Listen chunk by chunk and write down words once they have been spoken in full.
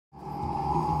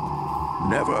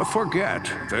Never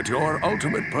forget that your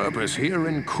ultimate purpose here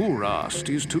in Kurast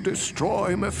is to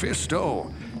destroy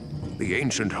Mephisto. The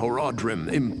ancient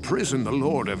Horodrim imprisoned the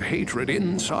Lord of Hatred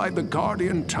inside the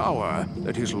Guardian Tower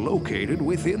that is located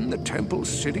within the temple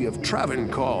city of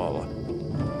Travancore.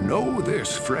 Know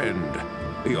this, friend.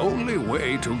 The only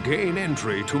way to gain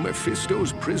entry to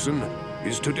Mephisto's prison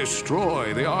is to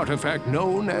destroy the artifact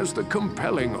known as the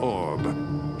Compelling Orb.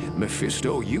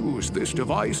 Mephisto used this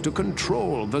device to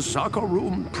control the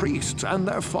Zakarum priests and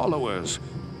their followers.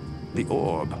 The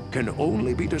orb can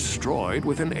only be destroyed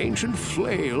with an ancient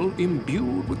flail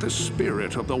imbued with the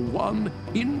spirit of the one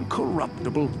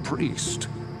incorruptible priest.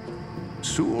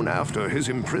 Soon after his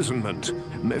imprisonment,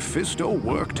 Mephisto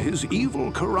worked his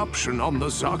evil corruption on the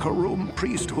Zakarum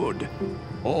priesthood.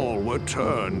 All were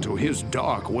turned to his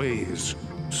dark ways,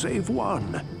 save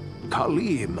one,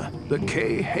 Khalim, the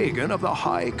Hagen of the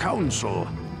High Council.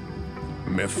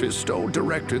 Mephisto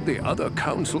directed the other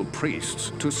council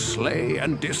priests to slay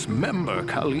and dismember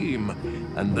Khalim,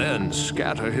 and then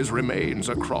scatter his remains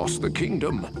across the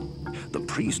kingdom. The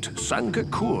priest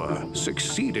Sankakur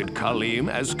succeeded Khalim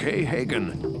as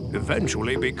Hagen,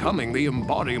 eventually becoming the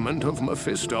embodiment of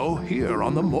Mephisto here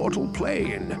on the mortal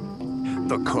plane.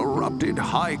 The corrupted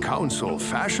High Council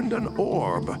fashioned an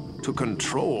orb to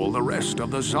control the rest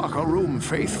of the Zakarum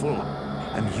faithful,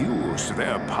 and used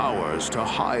their powers to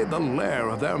hide the lair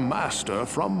of their master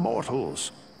from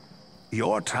mortals.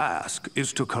 Your task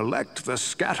is to collect the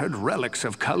scattered relics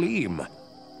of Khalim,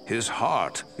 his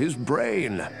heart, his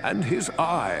brain, and his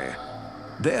eye.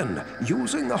 Then,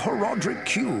 using the Horodric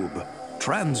Cube,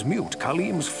 transmute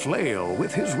Khalim's flail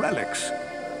with his relics.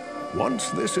 Once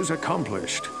this is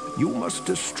accomplished, you must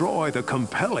destroy the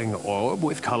Compelling Orb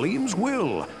with Khalim's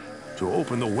will, to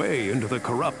open the way into the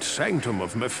corrupt sanctum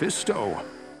of Mephisto.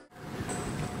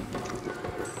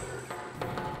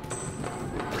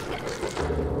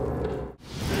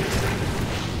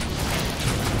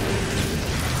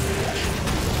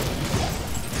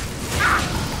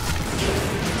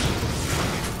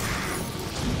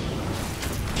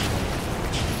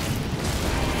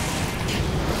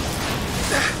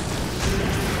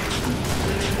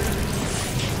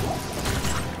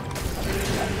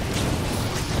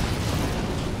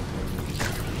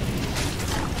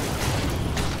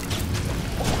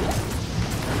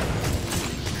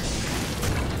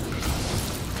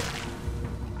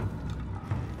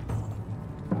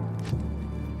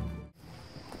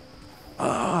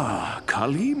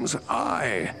 Khalim's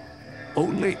eye.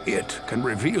 Only it can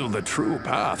reveal the true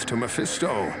path to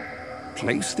Mephisto.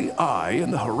 Place the eye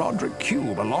in the Horodric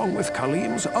Cube along with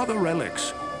Khalim's other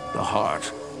relics, the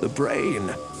heart, the brain,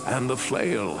 and the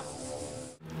flail.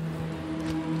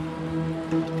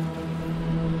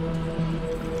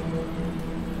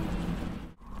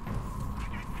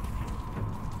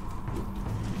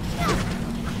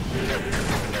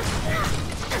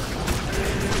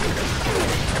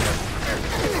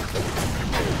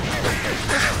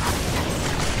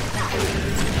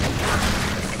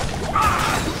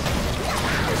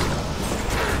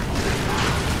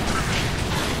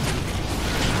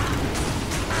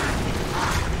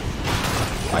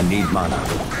 I need mana.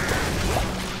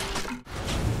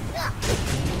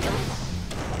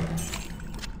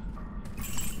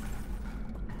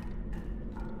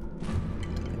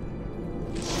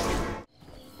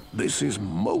 This is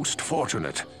most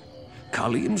fortunate.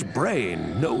 Khalim's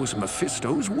brain knows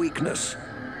Mephisto's weakness.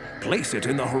 Place it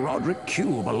in the Horodric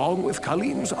Cube along with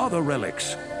Khalim's other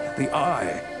relics, the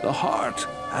eye, the heart,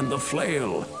 and the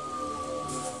flail.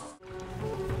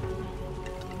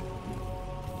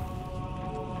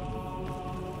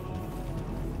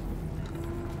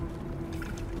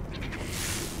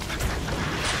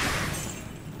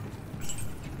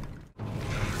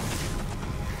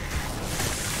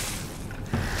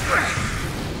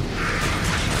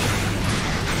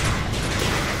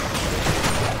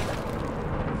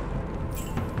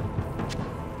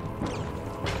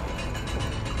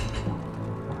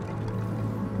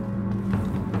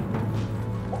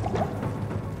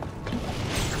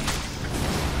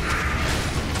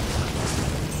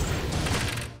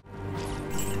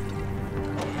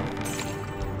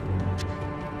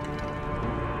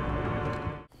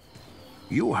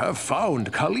 You have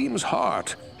found Khalim's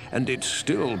heart, and it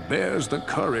still bears the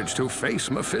courage to face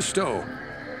Mephisto.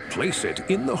 Place it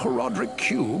in the Horodric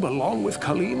Cube along with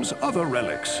Khalim's other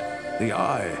relics, the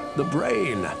eye, the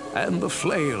brain, and the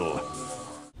flail.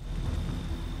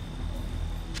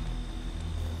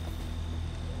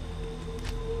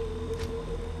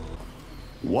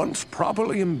 Once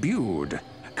properly imbued,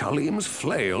 Khalim's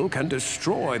flail can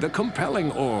destroy the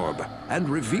Compelling Orb and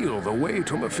reveal the way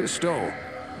to Mephisto.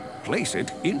 Place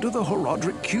it into the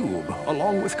Horodric cube,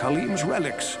 along with Khalim's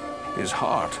relics, his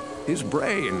heart, his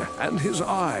brain, and his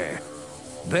eye.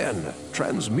 Then,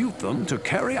 transmute them to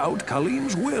carry out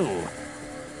Khalim's will.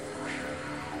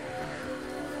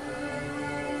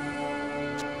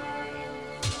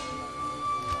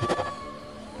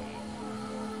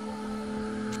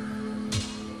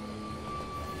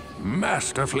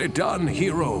 Masterfully done,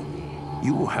 hero.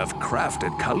 You have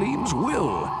crafted Khalim's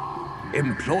will.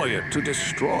 Employ it to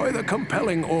destroy the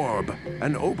compelling orb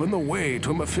and open the way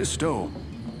to Mephisto.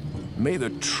 May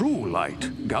the true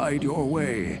light guide your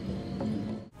way.